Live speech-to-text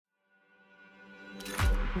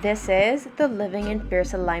This is the Living in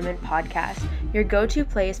Fierce Alignment podcast, your go-to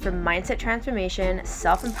place for mindset transformation,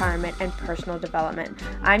 self-empowerment, and personal development.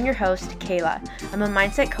 I'm your host, Kayla. I'm a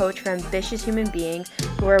mindset coach for ambitious human beings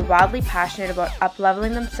who are wildly passionate about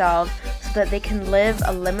up-leveling themselves so that they can live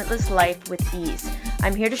a limitless life with ease.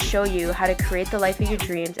 I'm here to show you how to create the life of your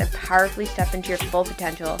dreams and powerfully step into your full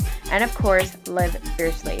potential, and of course, live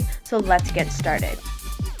fiercely. So let's get started.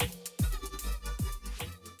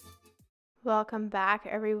 Welcome back,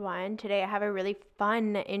 everyone. Today I have a really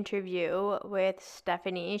fun interview with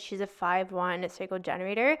Stephanie. She's a 5/1 Sacral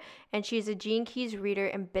generator, and she's a Gene Keys reader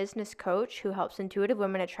and business coach who helps intuitive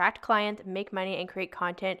women attract clients, make money, and create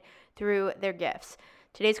content through their gifts.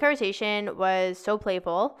 Today's conversation was so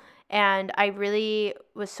playful, and I really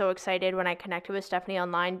was so excited when I connected with Stephanie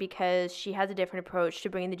online because she has a different approach to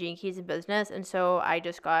bringing the Gene Keys in business, and so I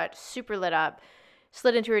just got super lit up,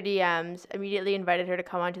 slid into her DMs, immediately invited her to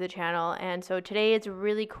come onto the channel. And so today it's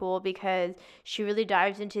really cool because she really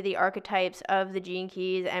dives into the archetypes of the Gene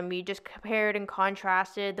Keys, and we just compared and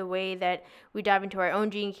contrasted the way that we dive into our own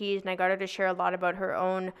Gene Keys, and I got her to share a lot about her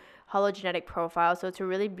own hologenetic profile. So it's a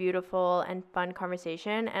really beautiful and fun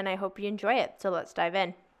conversation, and I hope you enjoy it. So let's dive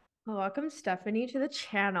in. Welcome, Stephanie, to the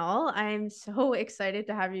channel. I'm so excited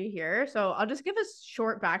to have you here. So I'll just give a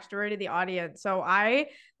short backstory to the audience. So I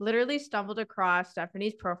literally stumbled across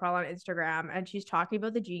Stephanie's profile on Instagram, and she's talking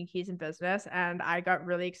about the Gene Keys in business. And I got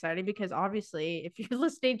really excited because obviously, if you're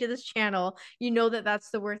listening to this channel, you know that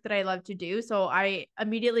that's the work that I love to do. So I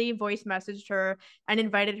immediately voice messaged her and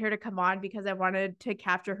invited her to come on because I wanted to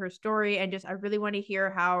capture her story, and just I really want to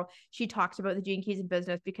hear how she talks about the Gene Keys in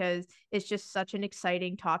business because it's just such an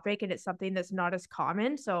exciting topic and it's something that's not as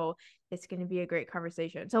common. So it's going to be a great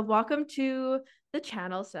conversation. So welcome to the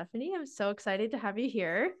channel, Stephanie. I'm so excited to have you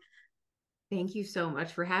here. Thank you so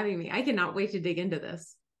much for having me. I cannot wait to dig into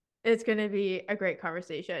this. It's going to be a great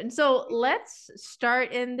conversation. So let's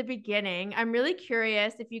start in the beginning. I'm really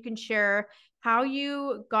curious if you can share how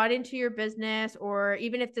you got into your business, or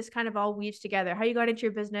even if this kind of all weaves together, how you got into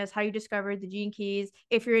your business, how you discovered the Gene Keys,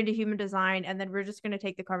 if you're into human design, and then we're just going to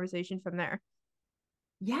take the conversation from there.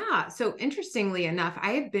 Yeah. So interestingly enough,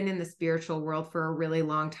 I have been in the spiritual world for a really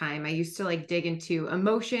long time. I used to like dig into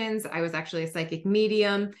emotions. I was actually a psychic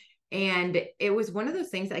medium. And it was one of those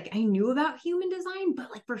things like I knew about human design,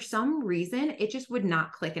 but like for some reason, it just would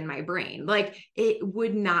not click in my brain. Like it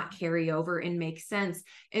would not carry over and make sense.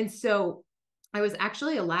 And so I was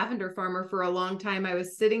actually a lavender farmer for a long time. I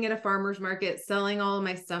was sitting at a farmer's market selling all of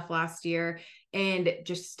my stuff last year and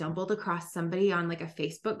just stumbled across somebody on like a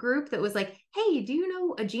Facebook group that was like, "Hey, do you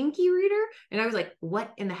know a Gene Key reader?" And I was like,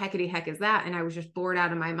 "What in the heckity heck is that?" And I was just bored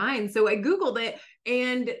out of my mind. So I Googled it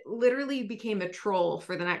and literally became a troll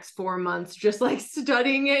for the next 4 months, just like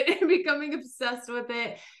studying it and becoming obsessed with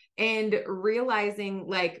it and realizing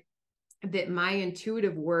like that my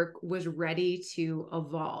intuitive work was ready to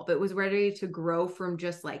evolve. It was ready to grow from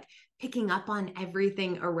just like picking up on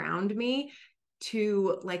everything around me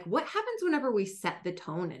to like what happens whenever we set the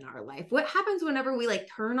tone in our life? What happens whenever we like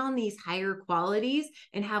turn on these higher qualities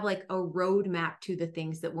and have like a roadmap to the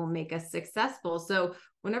things that will make us successful? So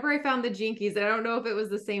whenever I found the Gene Keys, I don't know if it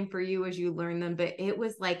was the same for you as you learn them, but it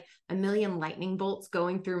was like a million lightning bolts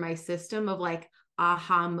going through my system of like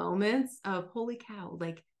aha moments of holy cow,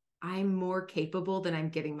 like I'm more capable than I'm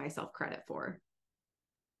giving myself credit for.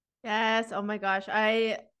 Yes. Oh my gosh.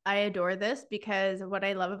 I adore this because what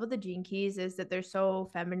I love about the Gene Keys is that they're so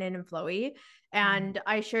feminine and flowy. And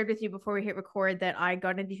I shared with you before we hit record that I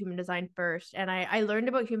got into human design first. And I learned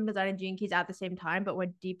about human design and Gene Keys at the same time, but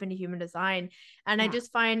went deep into human design. And I Yeah.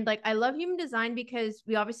 just find like I love human design because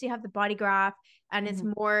we obviously have the body graph and it's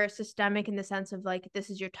Mhm. more systemic in the sense of like this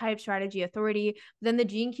is your type, strategy, authority. Then the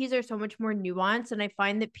Gene Keys are so much more nuanced. And I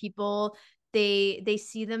find that people they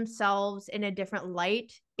see themselves in a different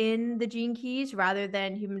light in the Gene Keys rather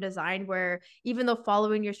than human design, where even though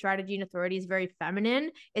following your strategy and authority is very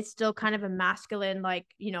feminine, it's still kind of a masculine, like,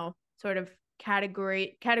 sort of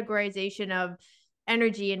categorization of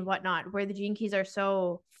energy and whatnot, where the Gene Keys are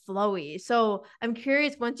so flowy. So I'm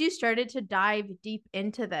curious, once you started to dive deep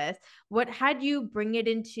into this, what had you bring it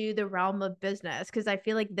into the realm of business? Because I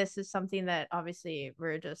feel like this is something that obviously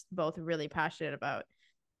we're just both really passionate about.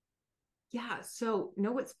 Yeah. So,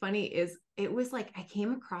 know what's funny is it was like I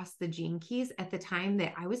came across the Gene Keys at the time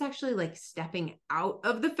that I was actually like stepping out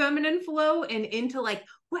of the feminine flow and into like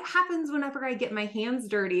what happens whenever I get my hands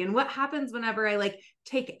dirty and what happens whenever I like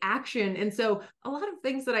take action. And so, a lot of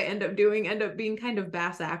things that I end up doing end up being kind of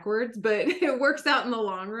bass backwards, but it works out in the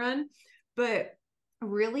long run. But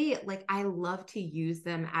really, like, I love to use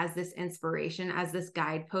them as this inspiration, as this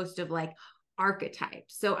guidepost of like,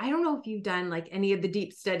 archetypes. So I don't know if you've done like any of the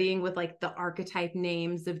deep studying with like the archetype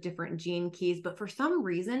names of different gene keys, but for some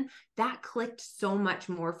reason that clicked so much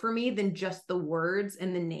more for me than just the words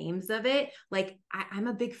and the names of it. Like I'm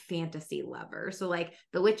a big fantasy lover. So like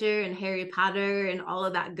The Witcher and Harry Potter and all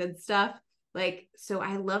of that good stuff. Like, so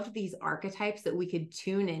I loved these archetypes that we could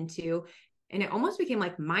tune into. And it almost became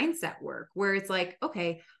like mindset work where it's like,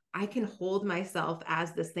 okay, I can hold myself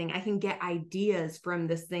as this thing. I can get ideas from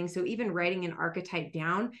this thing. So even writing an archetype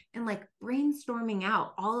down and like brainstorming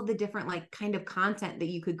out all of the different like kind of content that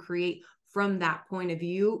you could create from that point of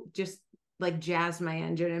view just like jazzed my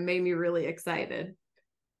engine and made me really excited.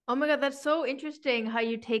 Oh my God, that's so interesting how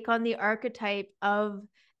you take on the archetype of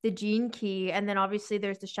the gene key. And then obviously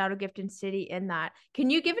there's the shadow gift and city in that. Can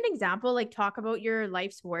you give an example, like talk about your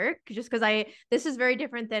life's work? Just because this is very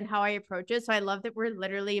different than how I approach it. So I love that we're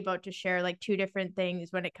literally about to share like two different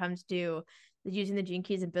things when it comes to using the gene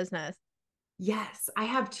keys in business. Yes, I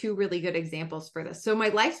have two really good examples for this. So my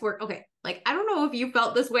life's work, okay, like I don't know if you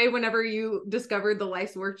felt this way whenever you discovered the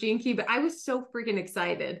life's work gene key, but I was so freaking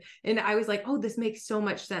excited. And I was like, oh, this makes so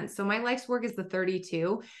much sense. So my life's work is the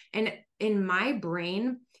 32. And in my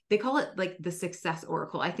brain, they call it like the success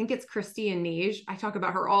oracle. I think it's Christine Nige. I talk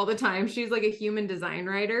about her all the time. She's like a human design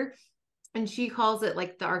writer. And she calls it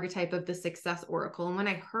like the archetype of the success oracle. And when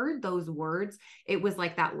I heard those words, it was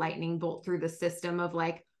like that lightning bolt through the system of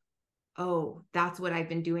like, oh, that's what I've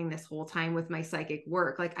been doing this whole time with my psychic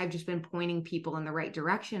work. Like I've just been pointing people in the right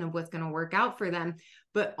direction of what's going to work out for them,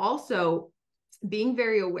 but also being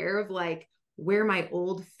very aware of like where my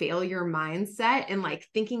old failure mindset and like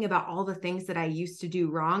thinking about all the things that I used to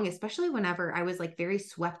do wrong, especially whenever I was like very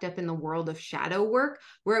swept up in the world of shadow work,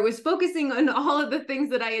 where I was focusing on all of the things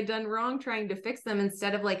that I had done wrong, trying to fix them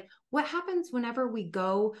instead of like, what happens whenever we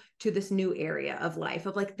go to this new area of life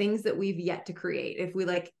of like things that we've yet to create if we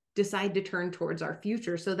like decide to turn towards our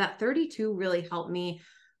future. So that 32 really helped me,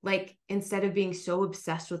 like, instead of being so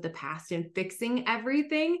obsessed with the past and fixing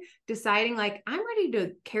everything, deciding like I'm ready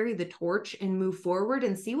to carry the torch and move forward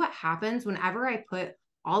and see what happens whenever I put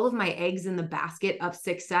all of my eggs in the basket of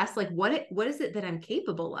success. Like what is it that I'm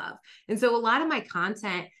capable of? And so a lot of my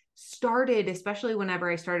content started, especially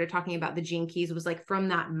whenever I started talking about the gene keys, was like from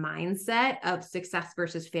that mindset of success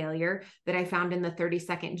versus failure that I found in the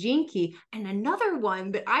 30-second gene key. And another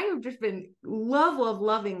one that I have just been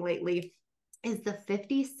loving lately is the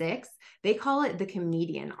 56. They call it the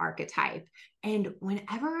comedian archetype. And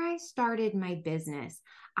whenever I started my business,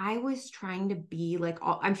 I was trying to be like,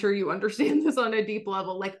 I'm sure you understand this on a deep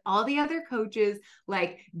level, like all the other coaches,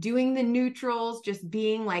 like doing the neutrals, just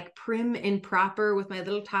being like prim and proper with my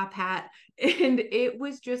little top hat. And it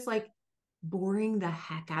was just like boring the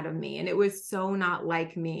heck out of me. And it was so not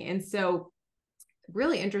like me. And so,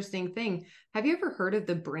 really interesting thing. Have you ever heard of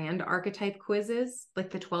the brand archetype quizzes, like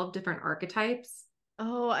the 12 different archetypes?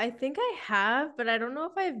 Oh, I think I have, but I don't know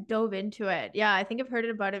if I've dove into it. Yeah, I think I've heard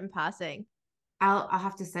about it in passing. I'll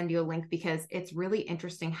have to send you a link because it's really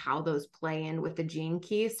interesting how those play in with the gene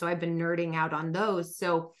keys. So I've been nerding out on those.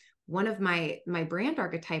 So one of my brand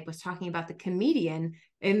archetype was talking about the comedian,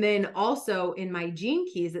 and then also in my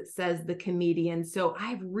gene keys it says the comedian. So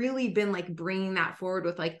I've really been like bringing that forward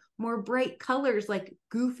with like more bright colors, like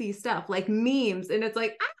goofy stuff, like memes, and it's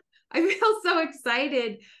like I feel so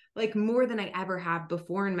excited, like more than I ever have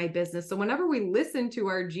before in my business. So whenever we listen to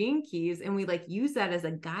our gene keys and we like use that as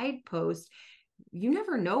a guidepost, you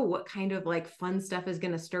never know what kind of like fun stuff is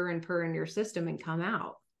going to stir and purr in your system and come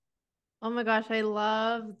out. Oh my gosh, I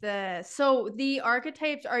love this. So the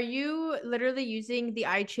archetypes, are you literally using the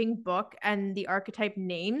I Ching book and the archetype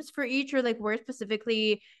names for each, or like where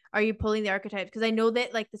specifically are you pulling the archetypes? Because I know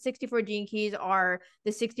that like the 64 gene keys are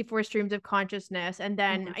the 64 streams of consciousness. And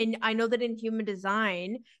then Mhm. I know that in human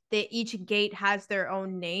design, that each gate has their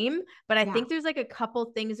own name, but I Yeah. think there's like a couple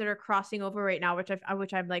things that are crossing over right now, which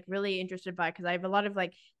I'm like really interested by because I have a lot of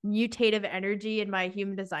like mutative energy in my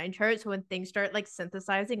human design chart. So when things start like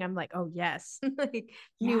synthesizing, I'm like, oh yes, like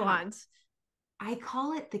Yeah. nuance. I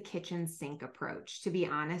call it the kitchen sink approach, to be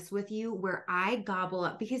honest with you, where I gobble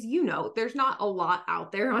up because you know there's not a lot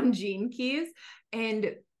out there on gene keys. And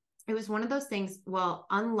it was one of those things. Well,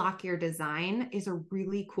 Unlock Your Design is a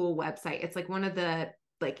really cool website. It's like one of the,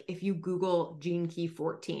 like if you Google Gene Key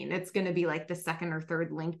 14, it's going to be like the second or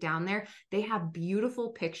third link down there. They have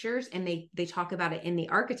beautiful pictures and they talk about it in the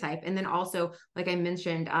archetype. And then also, like I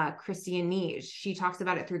mentioned, Christian Nige, she talks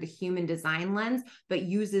about it through the human design lens, but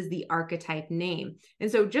uses the archetype name.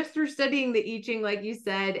 And so just through studying the I Ching, like you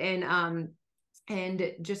said,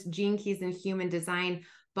 and just gene keys and human design,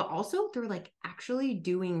 but also through like actually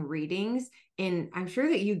doing readings. And I'm sure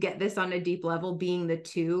that you get this on a deep level, being the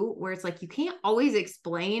two, where it's like you can't always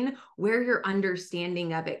explain where your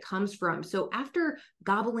understanding of it comes from. So after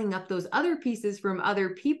gobbling up those other pieces from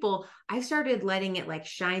other people, I started letting it like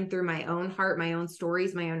shine through my own heart, my own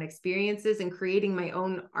stories, my own experiences, and creating my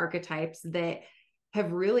own archetypes that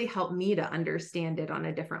have really helped me to understand it on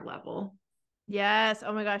a different level. Yes.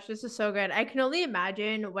 Oh my gosh, this is so good. I can only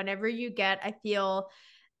imagine whenever you get, I feel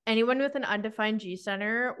anyone with an undefined G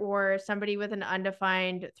center or somebody with an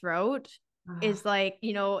undefined throat is like,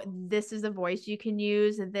 this is the voice you can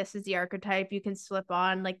use, and this is the archetype you can slip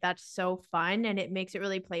on. Like, that's so fun and it makes it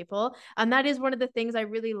really playful. And that is one of the things I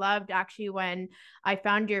really loved actually when I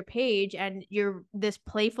found your page, and your this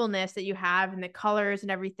playfulness that you have and the colors and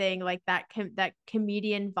everything, like that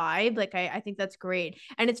comedian vibe. Like, I think that's great.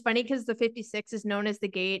 And it's funny because the 56 is known as the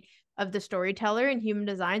gate of the storyteller in human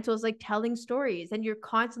design. So it's like telling stories, and you're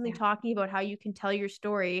constantly Yeah. talking about how you can tell your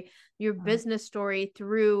story, your Uh, business story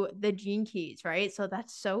through the gene keys, right? So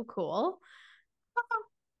that's so cool.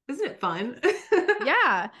 Isn't it fun?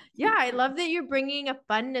 Yeah. Yeah. I love that you're bringing a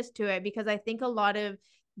funness to it, because I think a lot of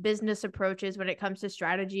business approaches when it comes to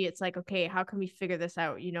strategy, it's like, okay, how can we figure this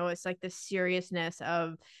out? It's like the seriousness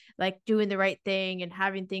of like doing the right thing and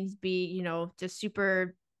having things be, just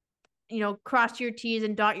super, cross your T's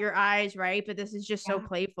and dot your I's, right? But this is just so Yeah.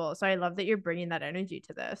 playful. So I love that you're bringing that energy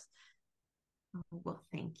to this. Oh, well,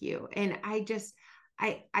 thank you. And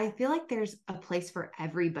I feel like there's a place for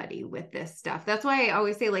everybody with this stuff. That's why I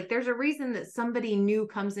always say, like, there's a reason that somebody new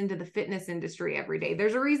comes into the fitness industry every day.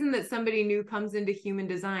 There's a reason that somebody new comes into human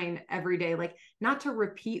design every day. Like, not to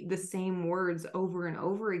repeat the same words over and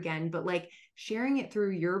over again, but like sharing it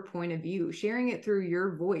through your point of view, sharing it through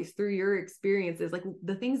your voice, through your experiences, like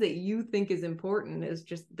the things that you think is important is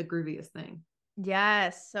just the grooviest thing.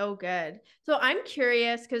 Yes, so good. So I'm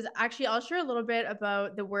curious because actually I'll share a little bit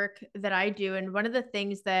about the work that I do. And one of the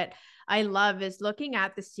things that I love is looking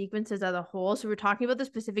at the sequences as a whole. So we're talking about the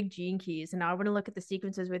specific gene keys, and now I want to look at the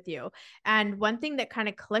sequences with you. And one thing that kind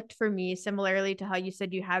of clicked for me, similarly to how you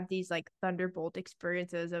said you have these like thunderbolt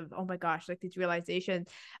experiences of, oh my gosh, like these realizations.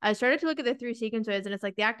 I started to look at the three sequences, and it's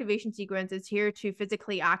like the activation sequence is here to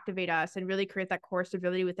physically activate us and really create that core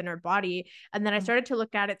stability within our body. And then I started to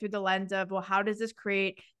look at it through the lens of, well, how does this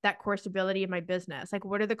create that core stability in my business? Like,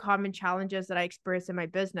 what are the common challenges that I experience in my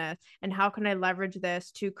business? And how can I leverage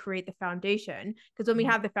this to create the foundation? Because when we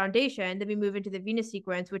have the foundation, then we move into the Venus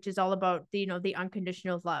sequence, which is all about the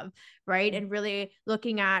unconditional love, right? And really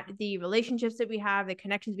looking at the relationships that we have, the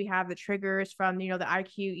connections we have, the triggers from, the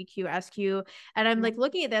IQ, EQ, SQ. And I'm like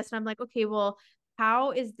looking at this and I'm like, okay, well,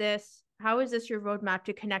 how is this your roadmap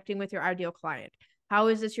to connecting with your ideal client? How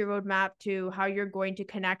is this your roadmap to how you're going to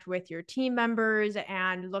connect with your team members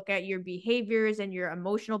and look at your behaviors and your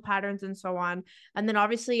emotional patterns and so on? And then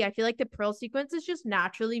obviously, I feel like the Pearl sequence is just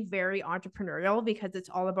naturally very entrepreneurial because it's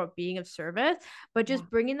all about being of service, but Yeah. just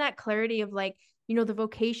bringing that clarity of like, the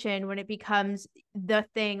vocation when it becomes the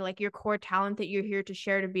thing, like your core talent that you're here to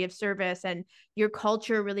share to be of service, and your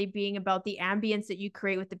culture really being about the ambience that you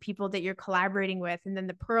create with the people that you're collaborating with. And then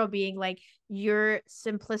the Pearl being like your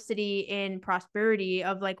simplicity in prosperity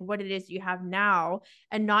of like what it is you have now,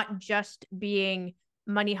 and not just being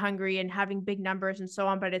money hungry and having big numbers and so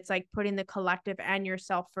on, but it's like putting the collective and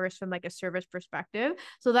yourself first from like a service perspective.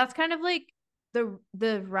 So that's kind of like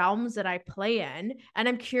the realms that I play in. And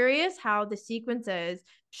I'm curious how the sequences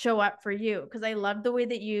show up for you, because I love the way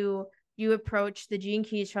that you approach the gene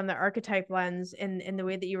keys from the archetype lens in the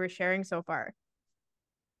way that you were sharing so far.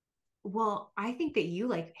 Well, I think that you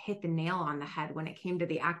like hit the nail on the head when it came to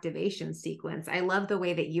the activation sequence. I love the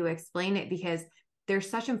way that you explain it because there's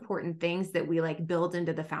such important things that we like build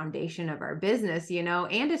into the foundation of our business,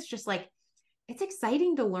 and it's just like it's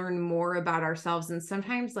exciting to learn more about ourselves. And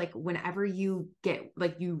sometimes, like, whenever you get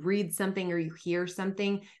like you read something or you hear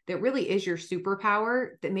something that really is your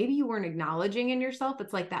superpower that maybe you weren't acknowledging in yourself,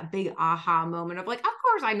 it's like that big aha moment of like, of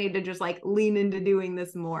course, I need to just like lean into doing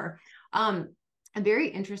this more. A very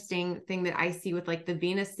interesting thing that I see with like the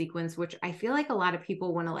Venus sequence, which I feel like a lot of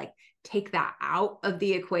people want to like take that out of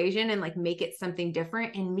the equation and like make it something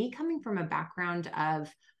different. And me coming from a background of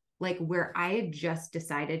like where I had just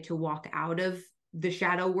decided to walk out of the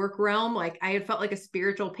shadow work realm. Like I had felt like a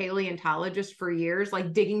spiritual paleontologist for years,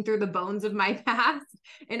 like digging through the bones of my past.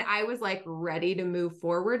 And I was like ready to move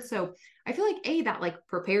forward. So I feel like A, that like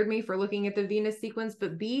prepared me for looking at the Venus sequence,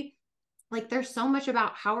 but B, like there's so much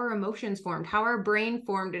about how our emotions formed, how our brain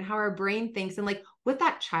formed, and how our brain thinks, and like what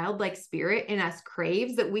that childlike spirit in us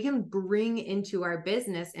craves that we can bring into our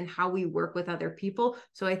business and how we work with other people.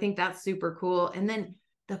 So I think that's super cool. And then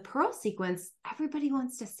the pearl sequence, everybody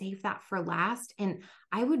wants to save that for last. And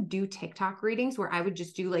I would do TikTok readings where I would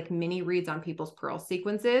just do like mini reads on people's pearl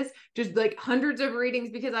sequences, just like hundreds of readings,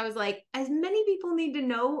 because I was like, as many people need to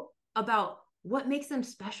know about what makes them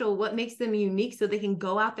special, what makes them unique, so they can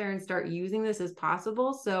go out there and start using this as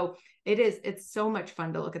possible. So it's so much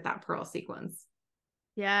fun to look at that pearl sequence.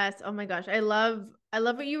 Yes. Oh my gosh. I love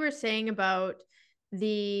what you were saying about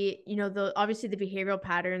the, the obviously the behavioral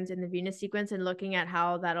patterns in the Venus sequence and looking at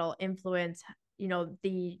how that'll influence,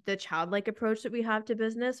 the childlike approach that we have to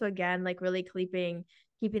business. So again, like really keeping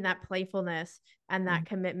that playfulness and that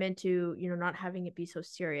commitment to, not having it be so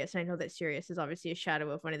serious. And I know that serious is obviously a shadow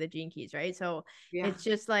of one of the gene keys, right? So Yeah. it's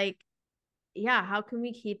just like, yeah, how can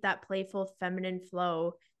we keep that playful feminine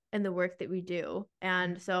flow in the work that we do?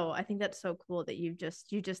 And so I think that's so cool that you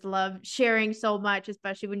just love sharing so much,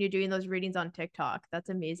 especially when you're doing those readings on TikTok. That's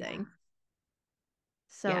Yeah. amazing. Yeah,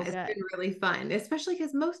 So it's good. been really fun, especially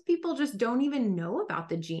because most people just don't even know about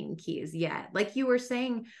the gene keys yet. Like you were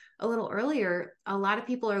saying a little earlier, a lot of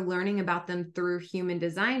people are learning about them through human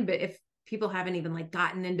design. But if people haven't even like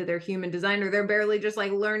gotten into their human design, or they're barely just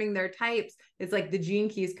like learning their types, it's like the gene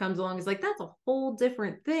keys comes along. It's like, that's a whole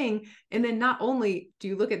different thing. And then not only do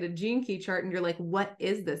you look at the gene key chart and you're like, what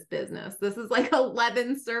is this business? This is like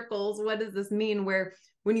 11 circles. What does this mean? Where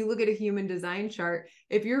when you look at a human design chart,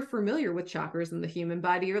 if you're familiar with chakras in the human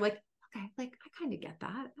body, you're like, okay, like I kind of get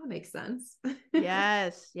that. That makes sense.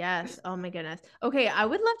 Yes, yes. Oh my goodness. Okay, I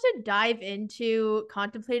would love to dive into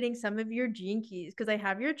contemplating some of your gene keys because I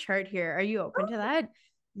have your chart here. Are you open to that?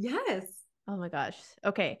 Yes. Oh my gosh.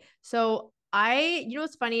 Okay. So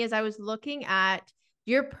what's funny is I was looking at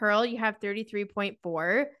your pearl, you have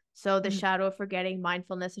 33.4. So the Mhm. shadow of forgetting,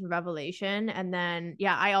 mindfulness, and revelation. And then,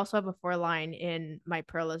 yeah, I also have a 4 line in my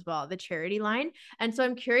pearl as well, the charity line. And so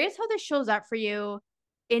I'm curious how this shows up for you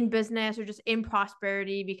in business or just in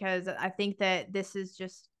prosperity, because I think that this is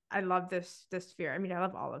just, I love this sphere. I mean, I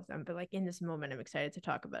love all of them, but like in this moment, I'm excited to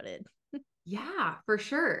talk about it. Yeah, for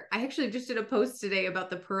sure. I actually just did a post today about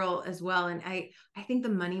the pearl as well. And I think the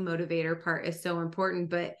money motivator part is so important.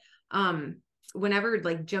 But um whenever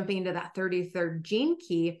like jumping into that 33rd gene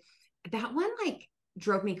key, that one like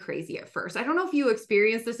drove me crazy at first. I don't know if you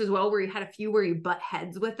experienced this as well, where you had a few where you butt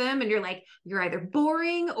heads with them and you're like, you're either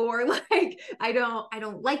boring or like, I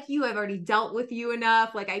don't like you. I've already dealt with you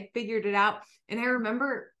enough. Like I figured it out. And I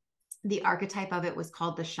remember the archetype of it was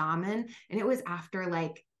called the shaman. And it was after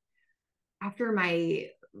my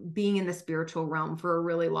being in the spiritual realm for a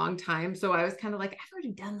really long time. So I was kind of like, I've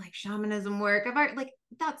already done like shamanism work. I've already like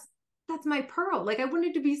that's my pearl. Like I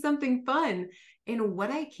wanted to be something fun. And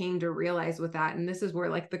what I came to realize with that, and this is where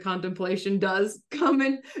like the contemplation does come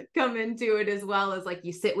into it as well, as like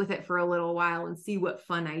you sit with it for a little while and see what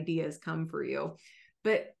fun ideas come for you.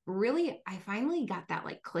 But really, I finally got that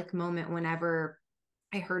like click moment whenever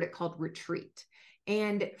I heard it called retreat.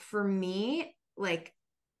 And for me, like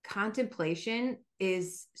contemplation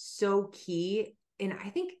is so key. And I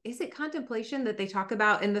think, is it contemplation that they talk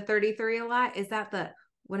about in the 33 a lot? Is that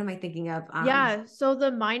what am I thinking of? Yeah, so the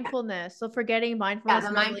mindfulness, so forgetting Yeah, mindfulness the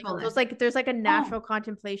and revelation. So mindfulness. it's like there's like a Oh, natural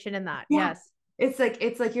contemplation in that. yeah. Yes.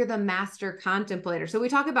 It's like you're the master contemplator. So we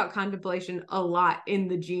talk about contemplation a lot in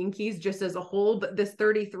the gene keys just as a whole, but this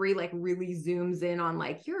 33 like really zooms in on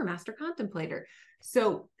like you're a master contemplator.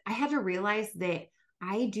 So I had to realize that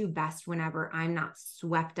I do best whenever I'm not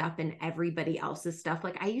swept up in everybody else's stuff.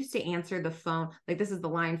 Like I used to answer the phone, like this is the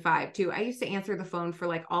line 5 too. I used to answer the phone for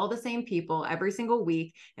like all the same people every single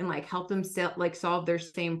week and like help them like solve their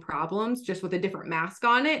same problems just with a different mask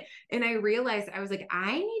on it. And I realized I was like,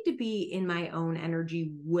 I need to be in my own energy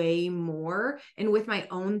way more and with my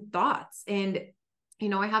own thoughts. And,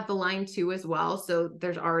 I have the line 2 as well. So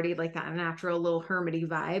there's already like that natural little hermity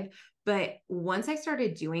vibe. But once I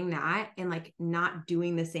started doing that and like not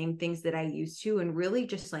doing the same things that I used to, and really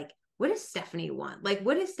just like, what does Stephanie want? Like,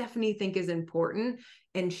 what does Stephanie think is important?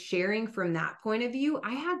 And sharing from that point of view,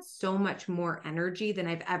 I had so much more energy than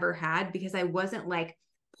I've ever had because I wasn't like,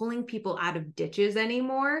 pulling people out of ditches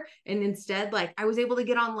anymore. And instead, like I was able to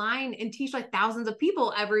get online and teach like thousands of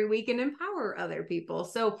people every week and empower other people.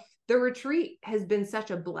 So the retreat has been such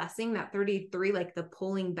a blessing, that 33, like the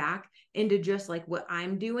pulling back into just like what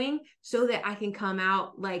I'm doing so that I can come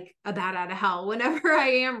out like a bat out of hell whenever I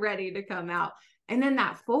am ready to come out. And then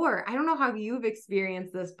that 4, I don't know how you've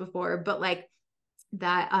experienced this before, but like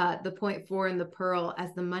that the point 4 in the pearl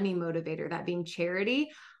as the money motivator, that being charity,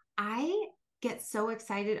 I get so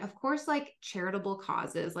excited. Of course, like charitable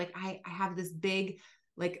causes, like I have this big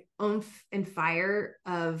like oomph and fire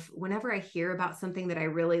of whenever I hear about something that I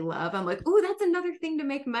really love, I'm like, oh, that's another thing to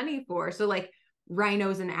make money for. So like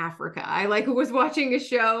rhinos in Africa. I like was watching a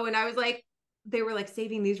show and I was like, they were like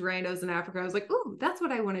saving these rhinos in Africa. I was like, oh, that's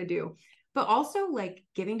what I want to do. But also like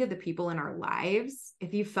giving to the people in our lives.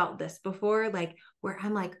 If you felt this before, like where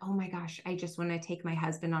I'm like, oh my gosh, I just want to take my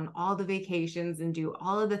husband on all the vacations and do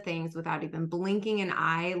all of the things without even blinking an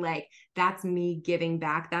eye. Like that's me giving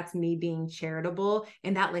back. That's me being charitable.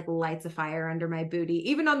 And that like lights a fire under my booty.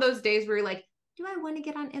 Even on those days where you're like, do I want to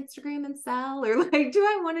get on Instagram and sell? Or like, do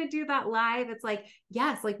I want to do that live? It's like,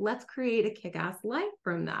 yes, like let's create a kick-ass life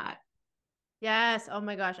from that. Yes. Oh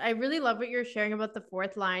my gosh. I really love what you're sharing about the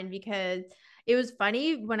fourth line because it was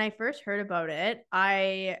funny when I first heard about it.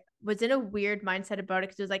 I was in a weird mindset about it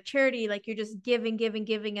because it was like charity, like you're just giving, giving,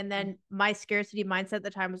 giving. And then my scarcity mindset at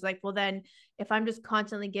the time was like, well, then if I'm just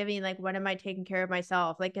constantly giving, like, when am I taking care of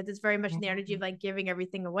myself? Like, it's very much in the energy of like giving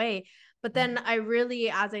everything away. But then I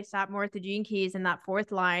really, as I sat more at the Gene Keys in that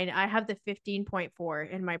fourth line, I have the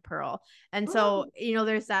 15.4 in my pearl. And so,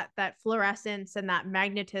 there's that fluorescence and that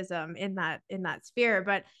magnetism in that sphere.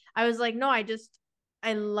 But I was like, no,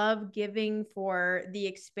 I love giving for the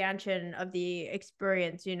expansion of the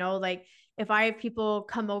experience, like if I have people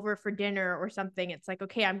come over for dinner or something, it's like,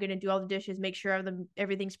 okay, I'm going to do all the dishes, make sure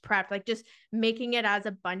everything's prepped, like just making it as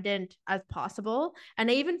abundant as possible. And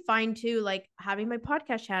I even find too, like having my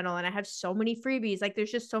podcast channel and I have so many freebies, like there's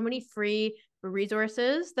just so many free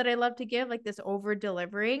resources that I love to give, like this over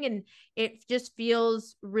delivering. And it just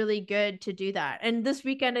feels really good to do that. And this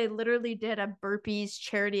weekend, I literally did a burpees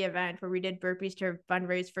charity event where we did burpees to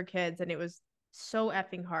fundraise for kids. And it was so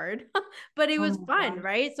effing hard, but it was fun,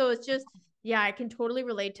 right? So it's just, yeah, I can totally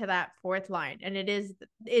relate to that fourth line. And it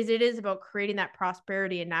is about creating that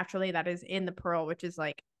prosperity. And naturally that is in the pearl, which is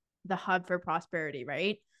like the hub for prosperity,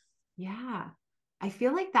 right? Yeah. I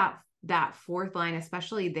feel like that fourth line,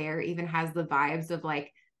 especially there, even has the vibes of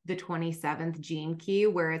like the 27th gene key,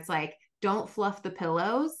 where it's like, don't fluff the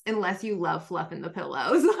pillows unless you love fluffing the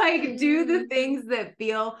pillows. Like do the things that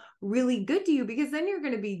feel really good to you, because then you're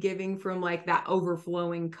going to be giving from like that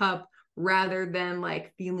overflowing cup rather than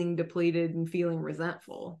like feeling depleted and feeling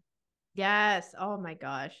resentful. Yes. Oh my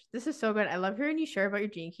gosh. This is so good. I love hearing you share about your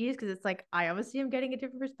gene keys because it's like I obviously am getting a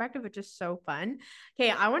different perspective, which is so fun.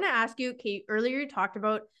 Okay, I want to ask you, Kate, earlier you talked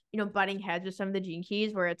about, butting heads with some of the gene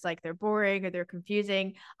keys where it's like they're boring or they're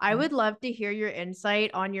confusing. I would love to hear your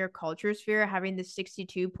insight on your culture sphere having the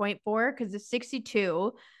 62.4, because the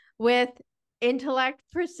 62 with intellect,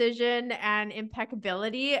 precision, and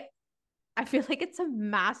impeccability, I feel like it's a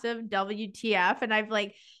massive WTF. And I've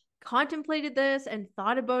like contemplated this and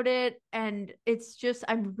thought about it. And it's just,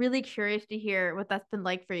 I'm really curious to hear what that's been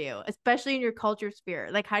like for you, especially in your culture sphere.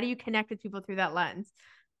 Like, how do you connect with people through that lens?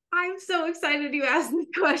 I'm so excited you asked this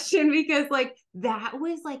question, because like that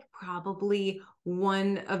was like probably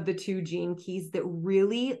one of the two gene keys that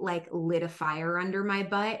really like lit a fire under my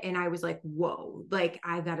butt. And I was like, whoa, like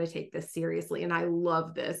I got to take this seriously. And I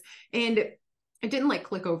love this. And it didn't like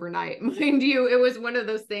click overnight, mind you. It was one of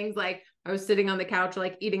those things like I was sitting on the couch,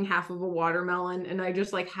 like eating half of a watermelon. And I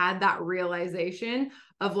just like had that realization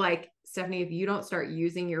of like, Stephanie, if you don't start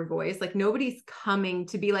using your voice, like nobody's coming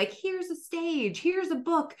to be like, here's a stage, here's a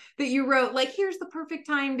book that you wrote, like, here's the perfect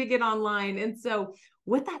time to get online. And so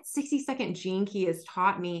what that 60-second gene key has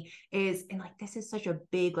taught me is, and like, this is such a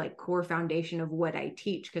big, like core foundation of what I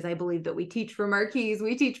teach, because I believe that we teach from our keys,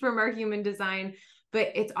 we teach from our human design, but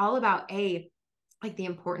it's all about like the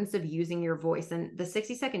importance of using your voice. And the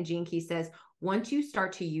 60-second gene key says, once you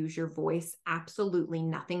start to use your voice, absolutely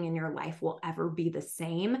nothing in your life will ever be the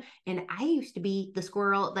same. And I used to be the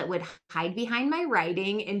squirrel that would hide behind my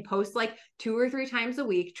writing and post like 2 or 3 times a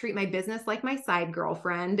week, treat my business like my side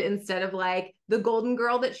girlfriend instead of like the golden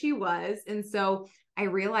girl that she was. And so I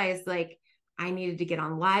realized like I needed to get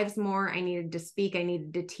on lives more. I needed to speak. I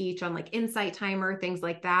needed to teach on like Insight Timer, things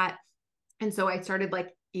like that. And so I started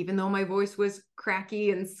like, even though my voice was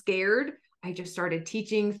cracky and scared, I just started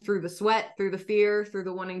teaching through the sweat, through the fear, through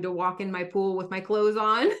the wanting to walk in my pool with my clothes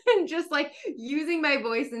on, and just like using my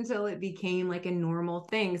voice until it became like a normal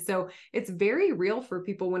thing. So it's very real for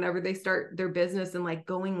people whenever they start their business and like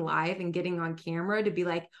going live and getting on camera to be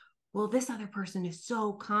like, well, this other person is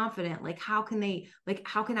so confident. Like, how can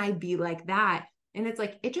I be like that? And it's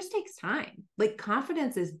like, it just takes time. Like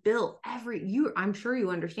confidence is built I'm sure you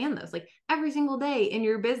understand this, like every single day in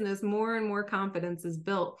your business, more and more confidence is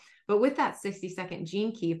built. But with that 60-second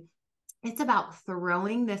gene key, it's about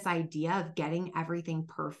throwing this idea of getting everything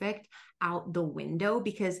perfect out the window,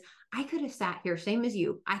 because I could have sat here, same as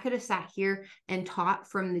you, I could have sat here and taught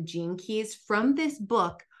from the gene keys from this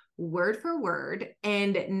book word for word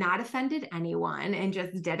and not offended anyone and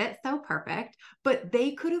just did it so perfect. But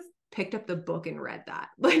they could have picked up the book and read that.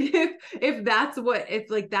 Like if that's what, if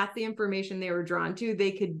like that's the information they were drawn to,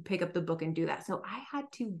 they could pick up the book and do that. So I had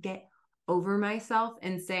to get over myself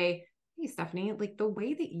and say, hey, Stephanie, like the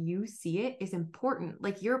way that you see it is important.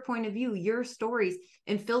 Like your point of view, your stories,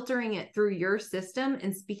 and filtering it through your system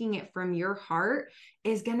and speaking it from your heart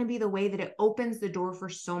is going to be the way that it opens the door for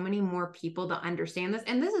so many more people to understand this.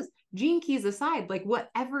 And this is gene keys aside, like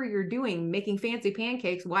whatever you're doing, making fancy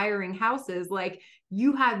pancakes, wiring houses, like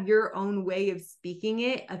you have your own way of speaking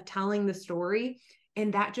it, of telling the story.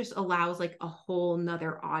 And that just allows like a whole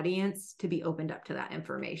nother audience to be opened up to that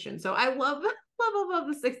information. So I love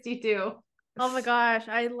the 62. Oh my gosh,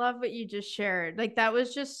 I love what you just shared. Like that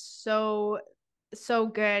was just so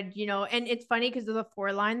good, you know. And it's funny because of the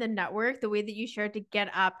four line, the network, the way that you shared to get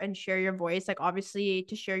up and share your voice. Like obviously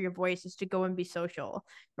to share your voice is to go and be social,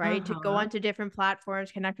 right? To go Uh-huh. onto different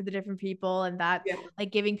platforms, connect with the different people, and that Yeah.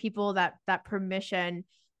 like giving people that permission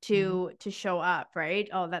to show up, right?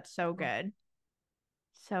 Oh, that's so good.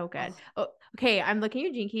 So good. Oh, okay. I'm looking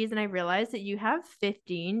at your gene keys and I realized that you have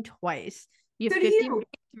 15 twice. You have So do you.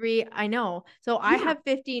 15.3. I know. So I Yeah. have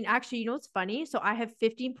 15. Actually, you know what's funny? So I have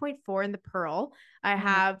 15.4 in the pearl. I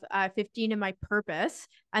Uh-huh. have 15 in my purpose.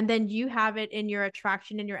 And then you have it in your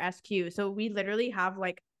attraction and your SQ. So we literally have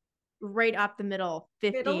like right up the middle,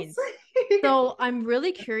 15. Middles. So I'm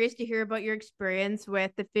really curious to hear about your experience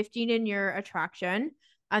with the 15 in your attraction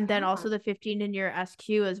and then Yeah. also the 15 in your SQ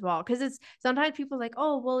as well. Because it's sometimes people like,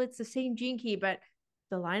 oh, well, it's the same gene key, but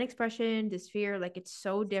the line expression, the sphere, like it's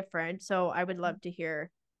so different. So I would love to hear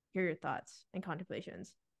your thoughts and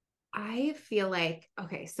contemplations. I feel like,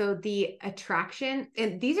 okay, so the attraction,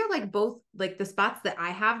 and these are like both like the spots that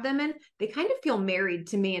I have them in, they kind of feel married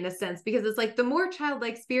to me in a sense, because it's like the more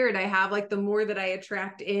childlike spirit I have, like the more that I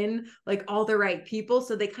attract in like all the right people.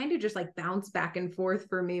 So they kind of just like bounce back and forth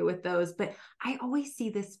for me with those. But I always see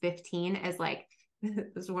this 15 as like, this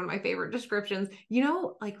is one of my favorite descriptions. You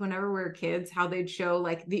know, like whenever we were kids, how they'd show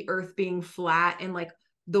like the earth being flat and like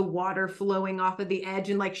the water flowing off of the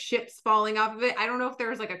edge and like ships falling off of it. I don't know if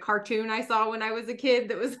there was like a cartoon I saw when I was a kid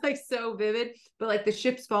that was like so vivid, but like the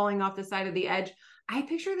ships falling off the side of the edge. I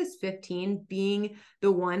picture this 15 being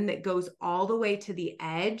the one that goes all the way to the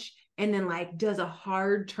edge and then like does a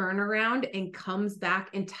hard turnaround and comes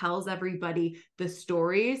back and tells everybody the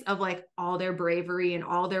stories of like all their bravery and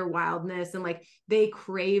all their wildness, and like they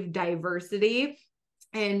crave diversity.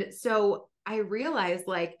 And so I realized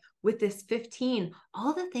like with this 15,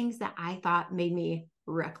 all the things that I thought made me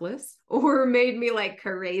reckless or made me like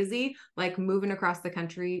crazy, like moving across the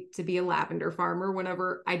country to be a lavender farmer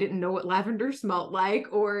whenever I didn't know what lavender smelled like,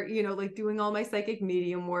 or, you know, like doing all my psychic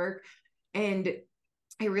medium work. And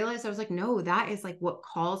I realized I was like, no, that is like what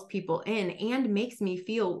calls people in and makes me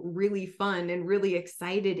feel really fun and really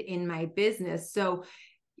excited in my business. So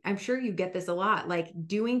I'm sure you get this a lot, like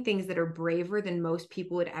doing things that are braver than most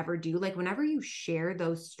people would ever do. Like whenever you share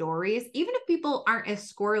those stories, even if people aren't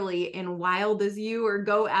as squirrely and wild as you or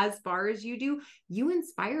go as far as you do, you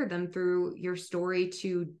inspire them through your story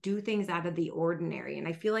to do things out of the ordinary. And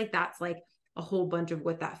I feel like that's like a whole bunch of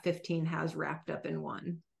what that 15 has wrapped up in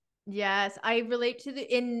one. Yes, I relate to the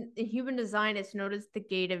in human design, it's known as the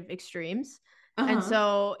gate of extremes. And Uh-huh.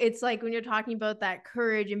 so it's like when you're talking about that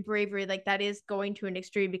courage and bravery, like that is going to an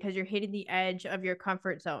extreme because you're hitting the edge of your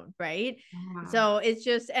comfort zone, right? Yeah. So it's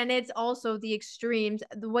just, and it's also the extremes.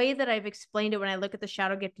 The way that I've explained it when I look at the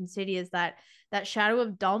shadow gift in city is that that shadow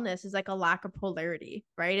of dullness is like a lack of polarity,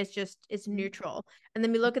 right? It's just, it's neutral. And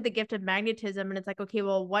then we look at the gift of magnetism and it's like, okay,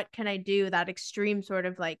 well, what can I do? That extreme sort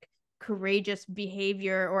of like courageous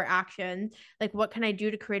behavior or action, like what can I do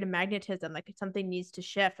to create a magnetism, like something needs to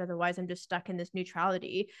shift, otherwise I'm just stuck in this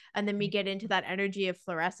neutrality. And then we get into that energy of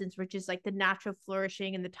fluorescence, which is like the natural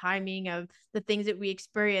flourishing and the timing of the things that we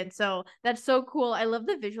experience. So that's so cool. I love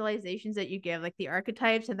the visualizations that you give, like the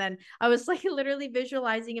archetypes. And then I was like literally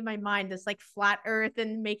visualizing in my mind this like flat earth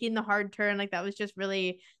and making the hard turn, like that was just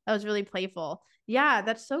really, that was really playful. Yeah,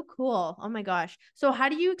 that's so cool. Oh my gosh. So how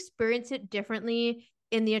do you experience it differently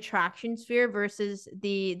in the attraction sphere versus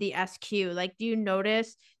the SQ? Like, do you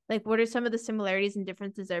notice like what are some of the similarities and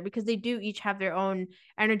differences there? Because they do each have their own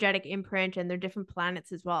energetic imprint and they're different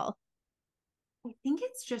planets as well. I think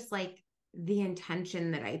it's just like the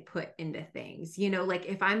intention that I put into things. You know, like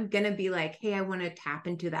if I'm going to be like, hey, I want to tap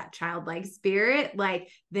into that childlike spirit, like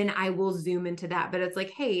then I will zoom into that. But it's like,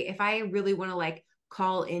 hey, if I really want to like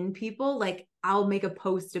call in people, like I'll make a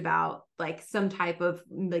post about like some type of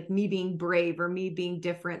like me being brave or me being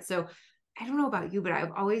different. So I don't know about you, but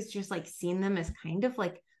I've always just like seen them as kind of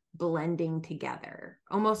like blending together.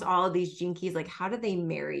 Almost all of these gene keys, like how do they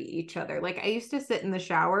marry each other? Like I used to sit in the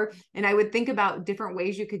shower and I would think about different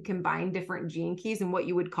ways you could combine different gene keys and what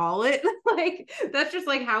you would call it. Like that's just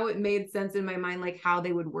like how it made sense in my mind, like how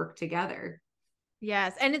they would work together.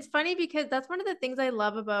 Yes. And it's funny because that's one of the things I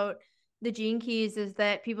love about the Gene Keys is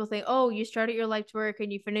that people think, oh, you start at your life's work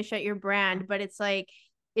and you finish at your brand. But it's like,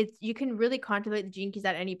 it's you can really contemplate the Gene Keys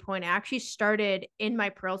at any point. I actually started in my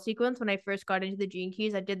Pearl sequence when I first got into the Gene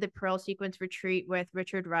Keys. I did the Pearl sequence retreat with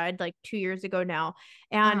Richard Rudd like 2 years ago now.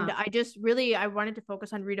 And Uh-huh. I just really I wanted to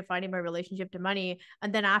focus on redefining my relationship to money.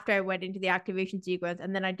 And then after I went into the activation sequence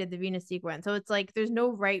and then I did the Venus sequence. So it's like there's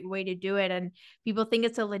no right way to do it. And people think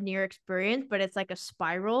it's a linear experience, but it's like a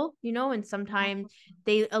spiral, and sometimes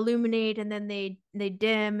they illuminate and then they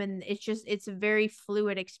dim, and it's a very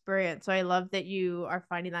fluid experience. So I love that you are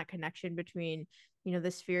finding that connection between,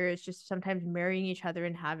 the spheres just sometimes marrying each other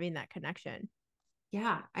and having that connection.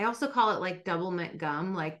 Yeah. I also call it like double mint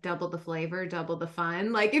gum, like double the flavor, double the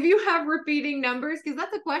fun. Like if you have repeating numbers, because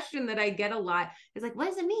that's a question that I get a lot. Is like, what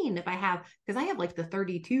does it mean if I have, because I have like the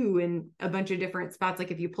 32 in a bunch of different spots,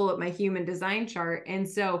 like if you pull up my human design chart. And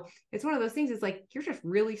so it's one of those things, it's like, you're just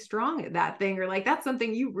really strong at that thing, or like that's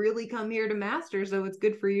something you really come here to master. So it's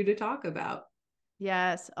good for you to talk about.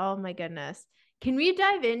 Yes. Oh my goodness. Can we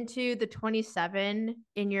dive into the 27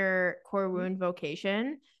 in your core wound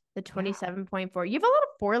vocation? The Yeah. 27.4. You have a lot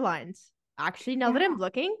of four lines. Actually, now that Yeah. I'm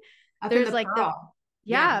looking, Up in there's the like the pearl.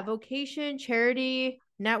 Yeah. yeah, vocation, charity,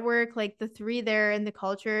 network, like the three there in the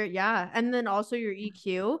culture. Yeah. And then also your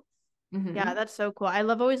EQ. Yeah, Mm-hmm. that's so cool. I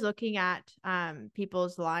love always looking at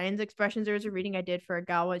people's lines, expressions. There was a reading I did for a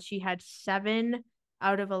gal once. She had 7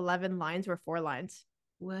 out of 11 lines were four lines.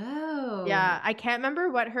 Yeah, Whoa. I can't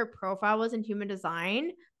remember what her profile was in human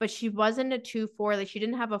design, but she wasn't a 2-4. Like she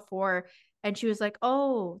didn't have a four. And she was like,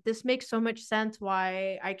 oh, this makes so much sense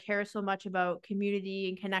why I care so much about community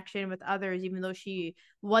and connection with others, even though she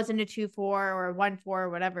wasn't a 2-4 or a 1-4 or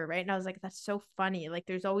whatever. Right. And I was like, that's so funny. Like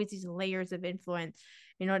there's always these layers of influence,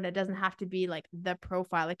 and it doesn't have to be like the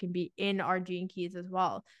profile, it can be in our gene keys as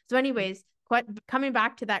well. So, anyways, coming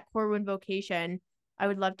back to that core wound vocation, I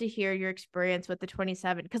would love to hear your experience with the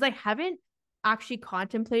 27 because I haven't actually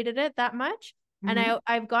contemplated it that much. And Mm-hmm.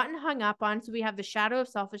 I've gotten hung up on. So we have the shadow of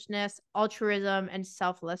selfishness, altruism, and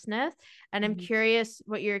selflessness. And I'm Mm-hmm. curious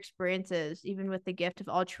what your experience is, even with the gift of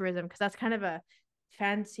altruism, because that's kind of a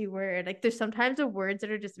fancy word. Like there's sometimes the words that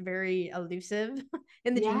are just very elusive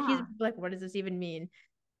in the gene keys. Yeah. Like, what does this even mean?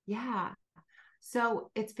 Yeah. So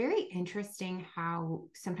it's very interesting how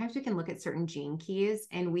sometimes we can look at certain gene keys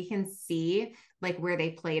and we can see like where they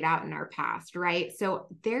played out in our past, right? So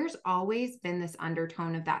there's always been this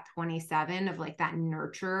undertone of that 27 of like that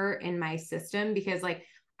nurturer in my system because like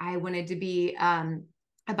I wanted to be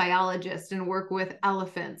a biologist and work with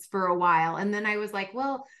elephants for a while. And then I was like,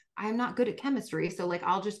 well, I'm not good at chemistry. So like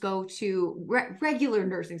I'll just go to regular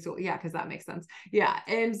nursing school. Yeah, because that makes sense. Yeah.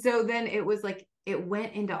 And so then it was like it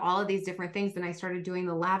went into all of these different things. Then I started doing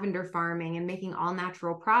the lavender farming and making all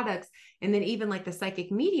natural products. And then even like the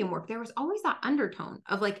psychic medium work, there was always that undertone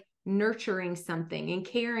of like nurturing something and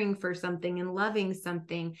caring for something and loving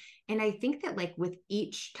something. And I think that like with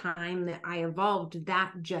each time that I evolved,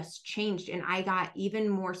 that just changed. And I got even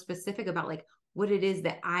more specific about like what it is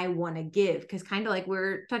that I want to give. Cause kind of like we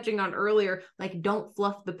are touching on earlier, like don't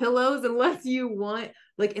fluff the pillows unless you want,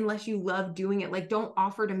 like, unless you love doing it. Like, don't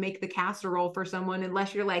offer to make the casserole for someone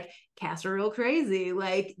unless you're like casserole crazy.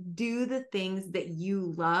 Like, do the things that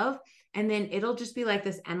you love. And then it'll just be like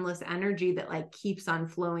this endless energy that like keeps on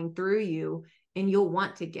flowing through you and you'll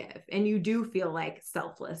want to give. And you do feel like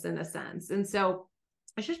selfless in a sense. And so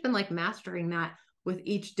it's just been like mastering that with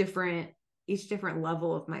each different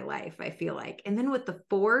level of my life, I feel like. And then with the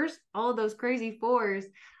fours, all of those crazy fours,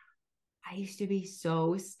 I used to be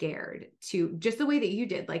so scared to just the way that you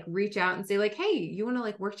did, like reach out and say, like, hey, you want to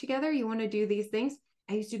like work together? You want to do these things?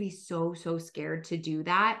 I used to be so, so scared to do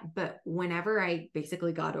that. But whenever I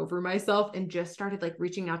basically got over myself and just started like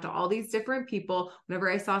reaching out to all these different people,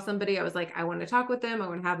 whenever I saw somebody, I was like, I want to talk with them. I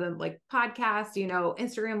want to have them like podcast,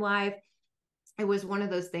 Instagram live. It was one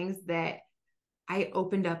of those things that I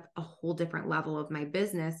opened up a whole different level of my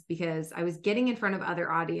business because I was getting in front of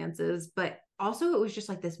other audiences, but also it was just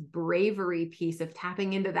like this bravery piece of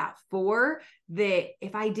tapping into that four that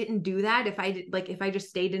if I didn't do that, if I just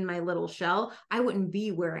stayed in my little shell, I wouldn't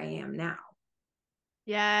be where I am now.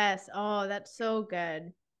 Yes. Oh, that's so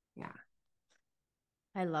good. Yeah.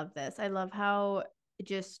 I love this. I love how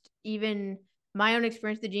just even my own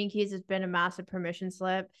experience with the Gene Keys has been a massive permission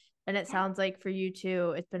slip. And it Yeah. sounds like for you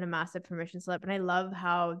too, it's been a massive permission slip. And I love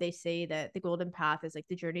how they say that the golden path is like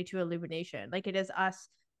the journey to illumination. Like it is us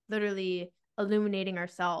literally illuminating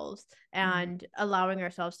ourselves Mhm. and allowing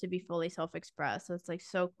ourselves to be fully self-expressed. So it's like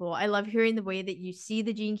so cool. I love hearing the way that you see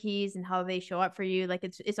the gene keys and how they show up for you. Like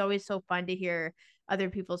it's always so fun to hear other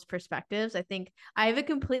people's perspectives. I think I have a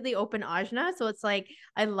completely open ajna, so it's like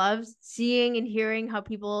I love seeing and hearing how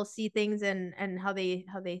people see things and how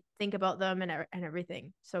they think about them and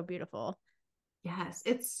everything. So beautiful. Yes,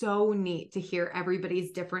 it's so neat to hear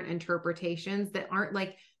everybody's different interpretations that aren't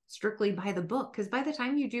like strictly by the book. Because by the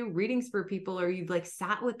time you do readings for people or you've like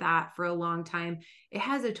sat with that for a long time, it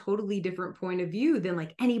has a totally different point of view than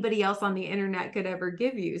like anybody else on the internet could ever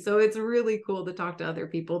give you. So it's really cool to talk to other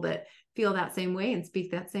people that feel that same way and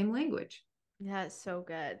speak that same language. Yeah, it's so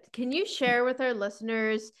good. Can you share with our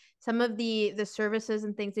listeners some of the services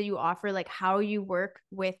and things that you offer, like how you work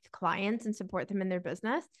with clients and support them in their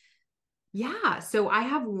business? Yeah. So I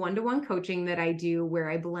have one-to-one coaching that I do where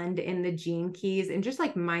I blend in the gene keys and just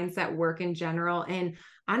like mindset work in general. And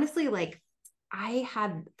honestly, like I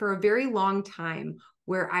had for a very long time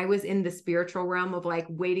where I was in the spiritual realm of like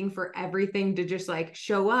waiting for everything to just like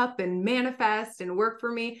show up and manifest and work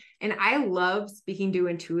for me. And I love speaking to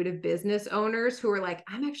intuitive business owners who are like,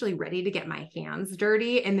 I'm actually ready to get my hands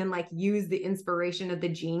dirty and then like use the inspiration of the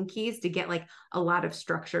gene keys to get like a lot of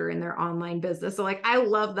structure in their online business. So like I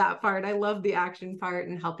love that part. I love the action part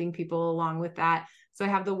and helping people along with that. So I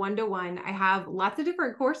have the one-to-one. I have lots of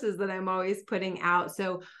different courses that I'm always putting out.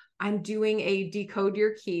 So I'm doing a Decode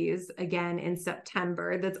Your Keys again in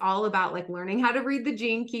September. That's all about like learning how to read the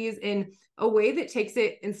gene keys in a way that takes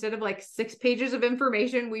it, instead of like 6 pages of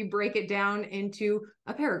information, we break it down into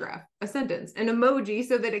a paragraph, a sentence, an emoji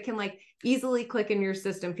so that it can like easily click in your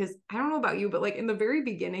system. Because I don't know about you, but like in the very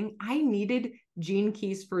beginning, I needed gene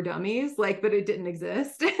keys for dummies, like, but it didn't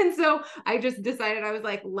exist. And so I just decided, I was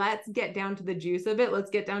like, let's get down to the juice of it.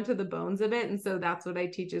 Let's get down to the bones of it. And so that's what I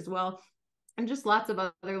teach as well, and just lots of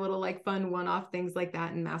other little like fun one-off things like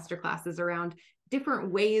that and master classes around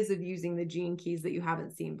different ways of using the gene keys that you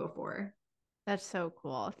haven't seen before. That's so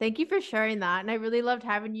cool. Thank you for sharing that. And I really loved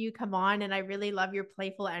having you come on. And I really love your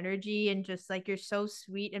playful energy and just like you're so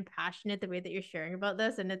sweet and passionate the way that you're sharing about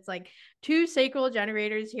this. And it's like two sacral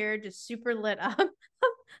generators here, just super lit up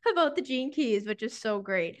about the gene keys, which is so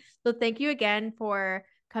great. So thank you again for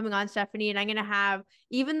coming on, Stephanie. And I'm going to have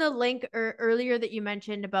even the link earlier that you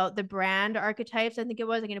mentioned about the brand Archetypes, I think it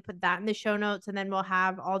was. I'm going to put that in the show notes and then we'll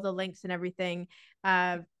have all the links and everything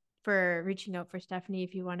uh, for reaching out for Stephanie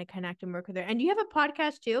if you want to connect and work with her. And you have a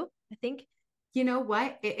podcast too, I think. You know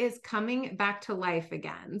what? It is coming back to life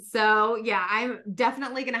again. So yeah, I'm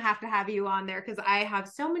definitely going to have you on there because I have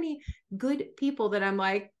so many good people that I'm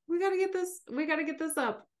like, we got to get this, we got to get this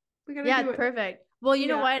up. We got to Yeah, do it. perfect. Well, you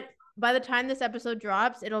know Yeah. what? By the time this episode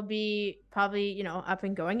drops, it'll be probably, up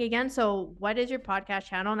and going again. So what is your podcast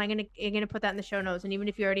channel? And I'm gonna put that in the show notes. And even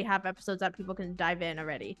if you already have episodes up, people can dive in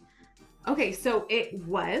already. Okay, so it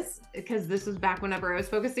was, because this was back whenever I was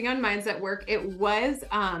focusing on mindset work. It was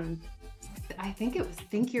I think it was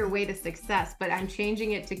Think Your Way to Success, but I'm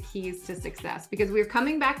changing it to Keys to Success because we're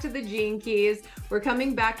coming back to the gene keys. We're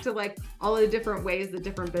coming back to like all the different ways that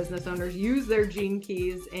different business owners use their gene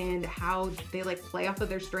keys and how they like play off of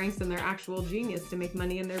their strengths and their actual genius to make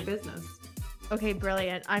money in their business. Okay,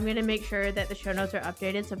 brilliant. I'm going to make sure that the show notes are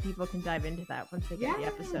updated so people can dive into that once they get the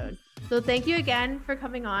episode. So thank you again for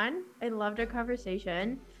coming on. I loved our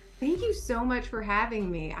conversation. Thank you so much for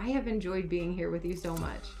having me. I have enjoyed being here with you so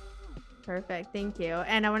much. Perfect. Thank you.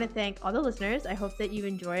 And I want to thank all the listeners. I hope that you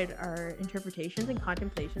enjoyed our interpretations and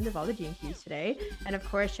contemplations of all the gene keys today. And of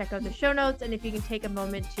course, check out the show notes. And if you can take a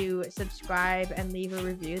moment to subscribe and leave a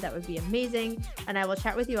review, that would be amazing. And I will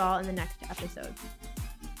chat with you all in the next episode.